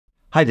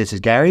Hi, this is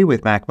Gary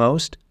with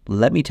MACMOST.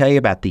 Let me tell you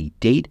about the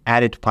Date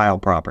Added File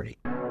property.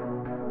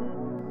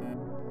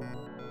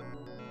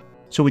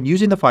 So when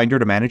using the Finder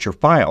to manage your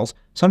files,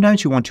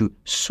 sometimes you want to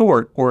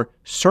sort or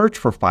search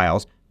for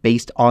files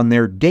based on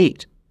their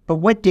date. But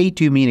what date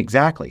do you mean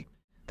exactly?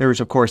 There is,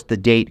 of course, the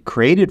date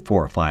created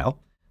for a file.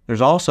 There's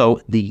also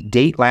the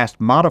date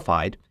last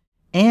modified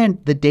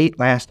and the date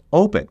last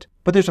opened.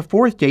 But there's a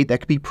fourth date that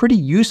could be pretty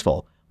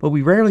useful, but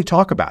we rarely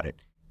talk about it.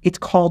 It's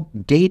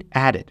called date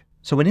added.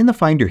 So when in the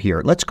Finder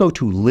here, let's go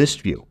to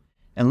List View.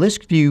 And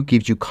List View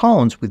gives you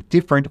columns with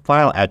different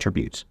file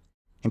attributes.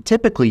 And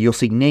typically you'll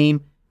see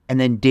name and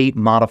then date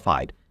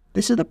modified.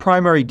 This is the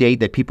primary date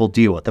that people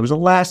deal with. That was the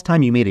last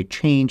time you made a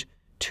change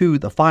to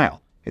the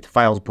file. If the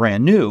file is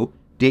brand new,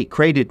 date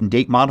created and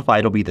date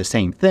modified will be the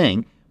same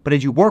thing. But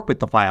as you work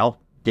with the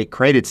file, date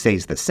created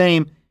stays the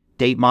same.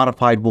 Date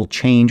modified will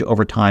change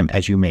over time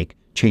as you make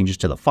changes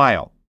to the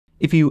file.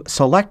 If you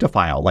select a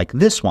file like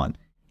this one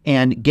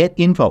and get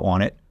info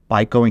on it,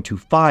 by going to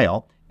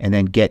File and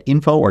then Get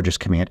Info or just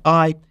Command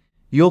I,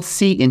 you'll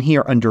see in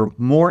here under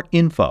More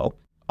Info,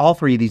 all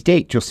three of these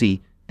dates. You'll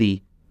see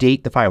the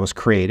date the file was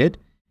created,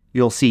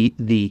 you'll see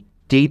the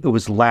date it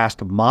was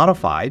last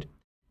modified,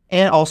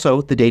 and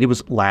also the date it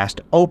was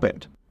last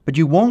opened. But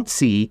you won't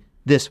see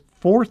this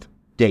fourth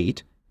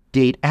date,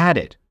 Date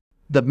Added.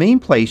 The main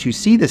place you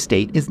see this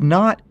date is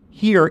not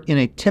here in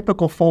a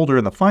typical folder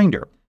in the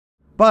Finder.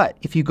 But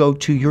if you go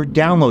to your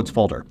Downloads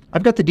folder,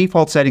 I've got the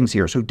default settings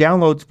here. So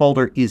Downloads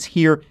folder is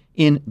here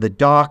in the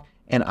dock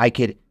and I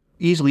could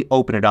easily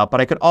open it up.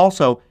 But I could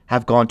also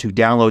have gone to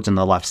Downloads in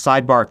the left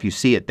sidebar if you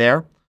see it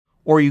there.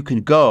 Or you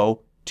can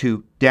go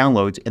to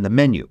Downloads in the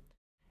menu.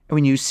 And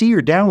when you see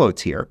your downloads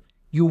here,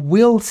 you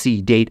will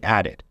see Date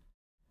Added.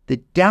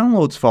 The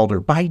Downloads folder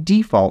by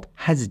default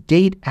has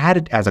Date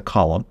Added as a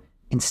column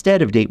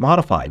instead of Date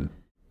Modified.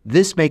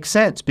 This makes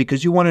sense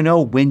because you want to know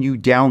when you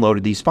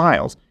downloaded these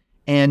files.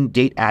 And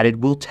Date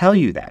Added will tell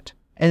you that.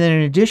 And then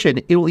in addition,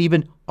 it will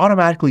even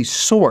automatically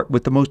sort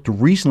with the most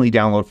recently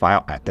downloaded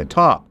file at the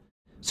top.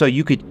 So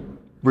you could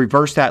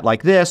reverse that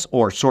like this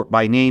or sort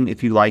by name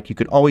if you like. You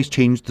could always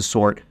change the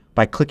sort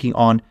by clicking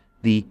on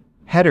the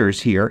headers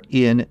here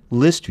in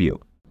List View.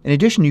 In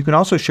addition, you can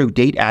also show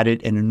Date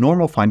Added in a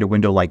normal Finder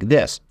window like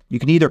this. You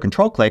can either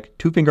control click,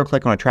 two-finger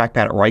click on a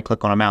trackpad, or right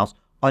click on a mouse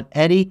on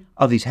any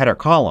of these header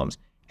columns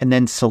and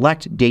then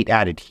select Date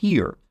Added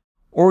here.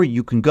 Or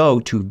you can go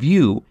to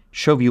View,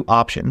 Show View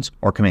Options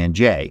or Command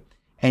J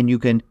and you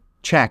can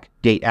check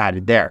Date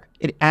Added there.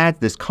 It adds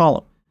this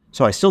column.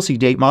 So I still see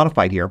Date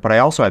Modified here, but I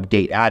also have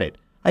Date Added.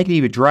 I can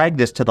even drag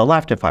this to the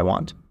left if I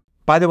want.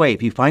 By the way,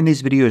 if you find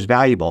these videos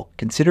valuable,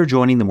 consider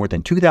joining the more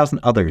than 2,000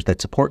 others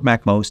that support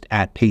MACMOST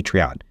at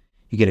Patreon.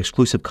 You get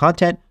exclusive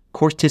content,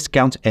 course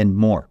discounts, and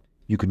more.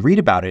 You can read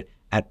about it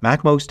at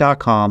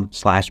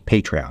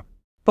macmost.com/Patreon.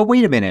 But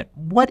wait a minute,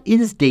 what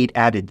is Date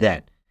Added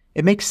then?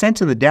 It makes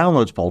sense in the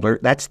Downloads folder.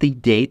 That's the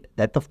date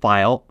that the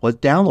file was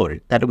downloaded,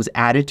 that it was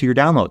added to your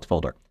Downloads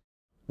folder.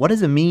 What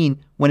does it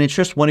mean when it's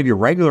just one of your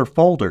regular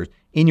folders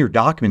in your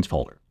Documents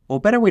folder? Well, a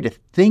better way to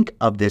think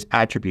of this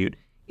attribute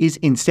is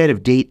instead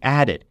of Date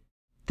Added,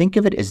 think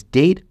of it as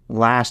Date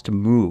Last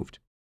Moved.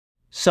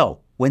 So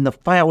when the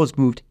file was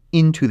moved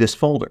into this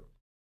folder.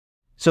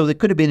 So it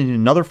could have been in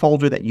another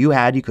folder that you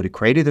had. You could have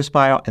created this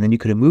file and then you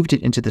could have moved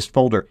it into this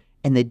folder.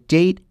 And the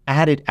Date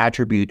Added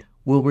attribute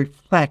will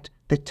reflect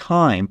the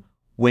time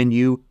when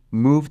you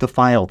move the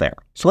file there.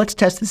 So let's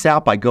test this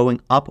out by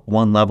going up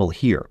one level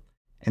here.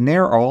 And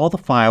there are all the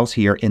files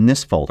here in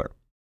this folder.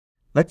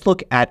 Let's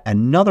look at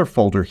another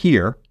folder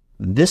here,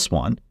 this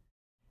one.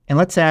 And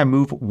let's say I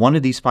move one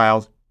of these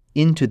files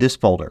into this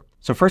folder.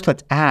 So first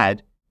let's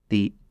add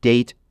the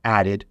Date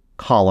Added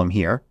column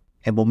here.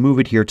 And we'll move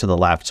it here to the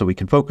left so we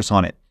can focus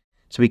on it.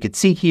 So we could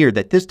see here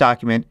that this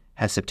document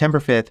has September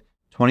 5th,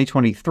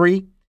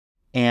 2023.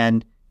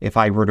 And if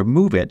I were to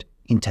move it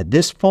into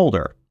this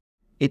folder,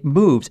 it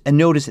moves, and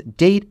notice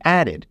Date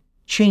Added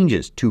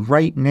changes to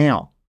right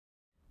now.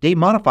 Date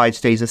Modified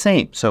stays the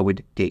same, so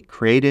with Date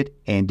Created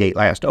and Date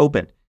Last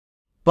Opened.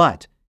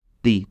 But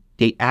the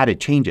Date Added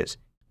changes.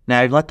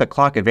 Now I've let the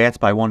clock advance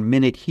by 1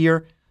 minute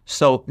here,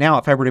 so now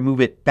if I were to move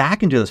it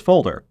back into this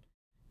folder,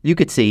 you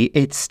could see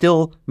it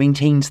still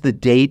maintains the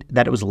date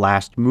that it was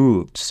last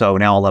moved. So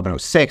now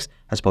 11:06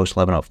 as opposed to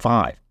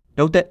 11:05.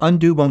 Note that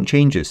undo won't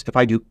change this. If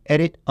I do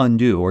Edit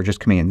Undo or just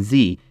Command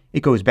Z,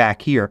 it goes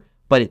back here,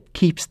 but it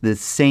keeps the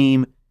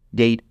same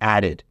Date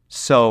Added.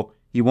 So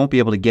you won't be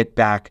able to get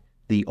back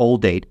the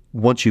old date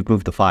once you've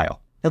moved the file.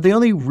 Now the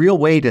only real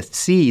way to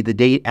see the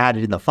date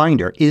added in the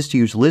Finder is to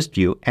use List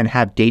View and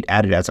have Date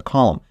Added as a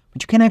column.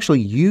 But you can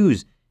actually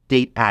use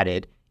Date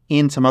Added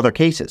in some other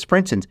cases. For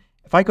instance,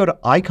 if I go to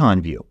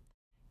Icon View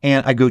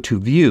and I go to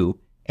View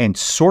and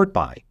Sort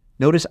By,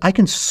 notice I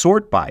can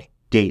sort by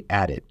Date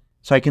Added.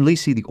 So I can at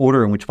least see the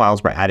order in which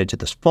files were added to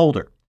this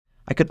folder.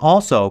 I can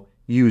also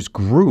use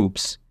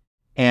Groups,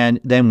 and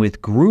then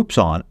with Groups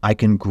on, I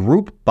can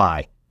group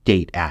by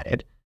Date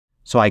Added.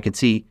 So I can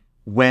see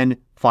when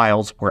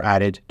files were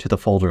added to the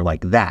folder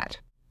like that.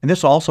 And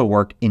this will also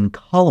work in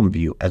Column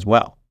View as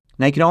well.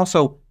 Now you can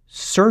also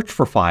search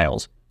for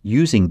files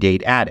using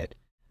date added.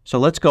 So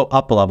let's go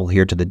up a level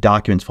here to the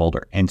Documents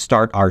folder and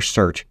start our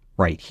search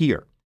right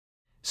here.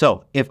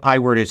 So if I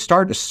were to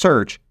start a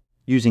search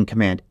using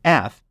Command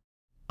F,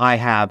 I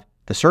have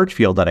the search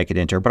field that I could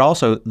enter, but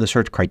also the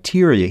search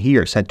criteria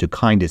here set to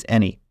kind as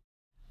any.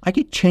 I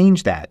could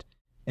change that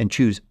and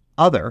choose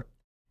Other,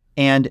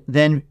 and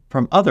then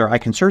from Other I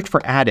can search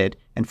for Added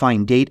and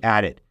find Date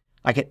Added.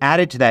 I could add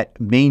it to that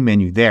main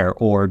menu there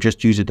or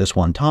just use it this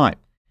one time.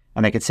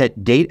 And I could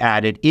set Date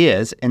Added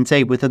is and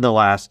say within the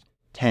last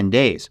 10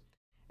 days.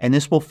 And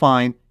this will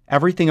find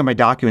everything in my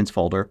Documents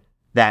folder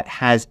that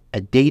has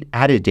a date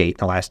added date in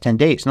the last 10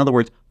 days. In other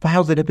words,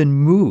 files that have been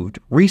moved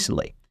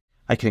recently.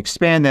 I can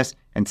expand this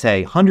and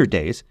say 100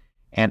 days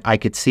and I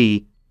could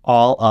see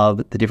all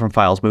of the different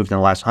files moved in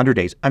the last 100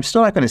 days. I'm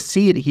still not going to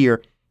see it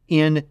here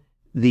in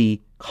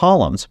the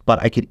columns, but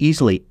I could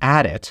easily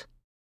add it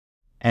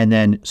and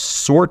then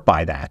sort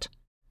by that.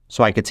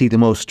 So I could see the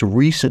most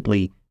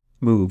recently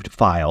moved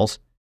files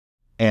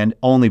and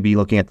only be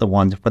looking at the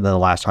ones for the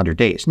last 100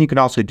 days. And you can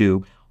also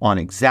do on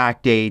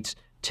exact dates,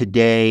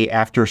 today,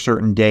 after a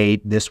certain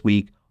date, this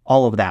week,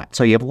 all of that.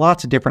 So you have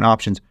lots of different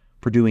options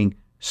for doing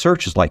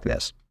searches like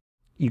this.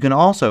 You can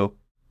also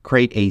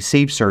create a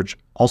saved search,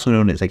 also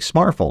known as a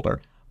smart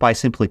folder, by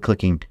simply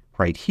clicking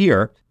right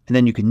here, and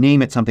then you can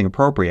name it something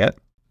appropriate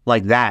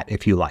like that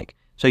if you like.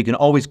 So you can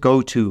always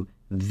go to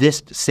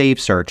this saved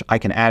search. I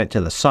can add it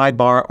to the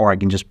sidebar or I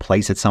can just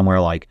place it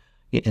somewhere like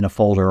in a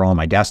folder on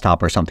my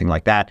desktop or something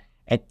like that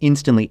and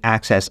instantly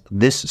access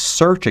this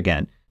search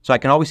again. So I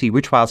can always see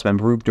which files have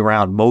been moved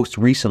around most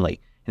recently.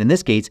 And in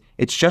this case,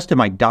 it's just in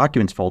my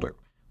Documents folder,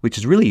 which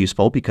is really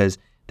useful because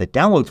the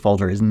Downloads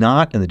folder is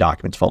not in the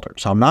Documents folder.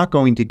 So I'm not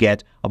going to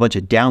get a bunch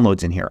of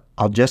downloads in here.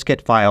 I'll just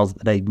get files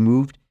that I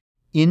moved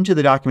into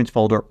the Documents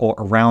folder or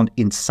around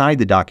inside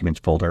the Documents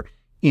folder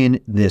in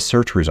this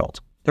search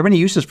result. There are many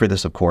uses for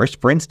this, of course.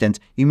 For instance,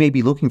 you may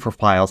be looking for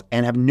files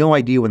and have no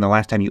idea when the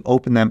last time you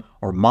opened them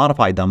or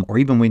modified them or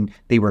even when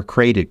they were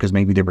created because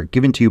maybe they were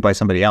given to you by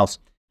somebody else.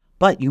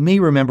 But you may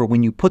remember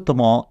when you put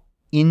them all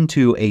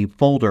into a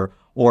folder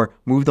or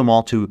move them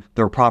all to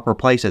their proper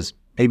places,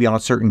 maybe on a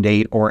certain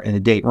date or in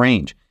a date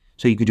range.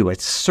 So you could do a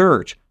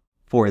search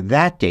for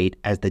that date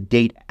as the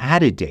date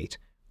added date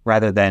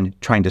rather than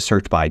trying to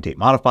search by date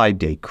modified,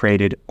 date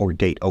created, or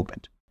date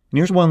opened. And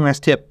here's one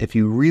last tip. If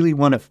you really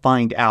want to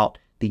find out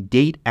the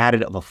date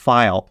added of a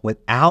file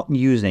without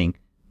using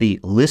the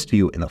list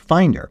view in the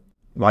Finder,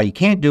 while you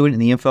can't do it in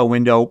the info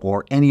window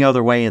or any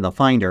other way in the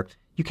Finder,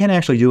 you can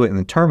actually do it in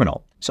the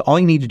terminal. So all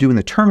you need to do in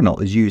the terminal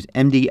is use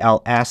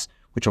MDLS,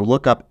 which will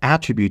look up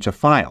attributes of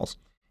files.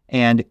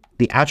 And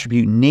the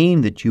attribute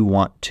name that you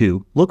want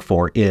to look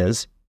for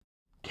is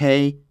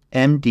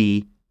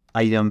KMD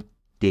item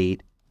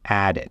date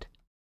added.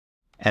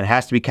 And it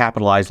has to be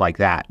capitalized like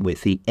that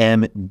with the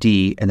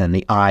MD and then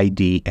the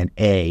ID and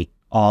A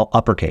all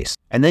uppercase.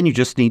 And then you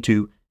just need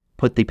to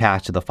put the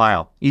path to the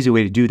file. Easy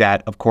way to do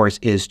that, of course,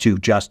 is to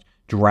just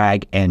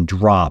drag and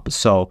drop.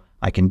 So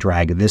I can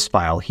drag this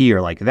file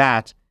here like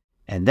that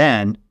and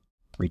then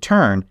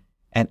return,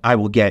 and I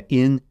will get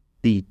in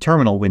the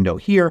terminal window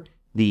here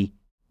the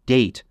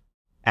date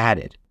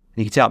added. And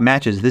you can see how it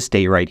matches this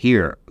date right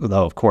here,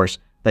 though of course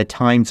the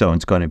time zone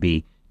is going to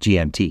be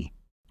GMT.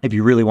 If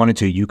you really wanted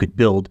to, you could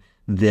build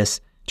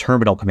this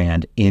terminal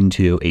command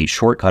into a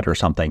shortcut or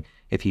something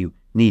if you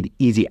need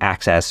easy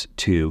access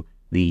to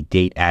the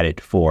date added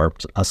for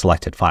a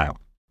selected file.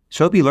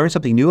 So I hope you learned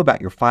something new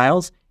about your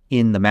files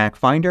in the Mac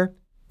Finder.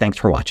 Thanks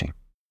for watching.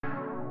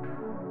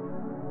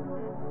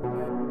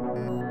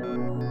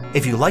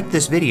 If you liked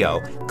this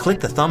video, click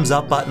the thumbs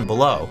up button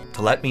below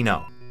to let me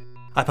know.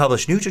 I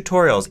publish new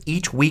tutorials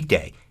each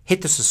weekday.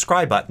 Hit the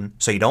subscribe button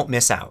so you don't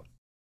miss out.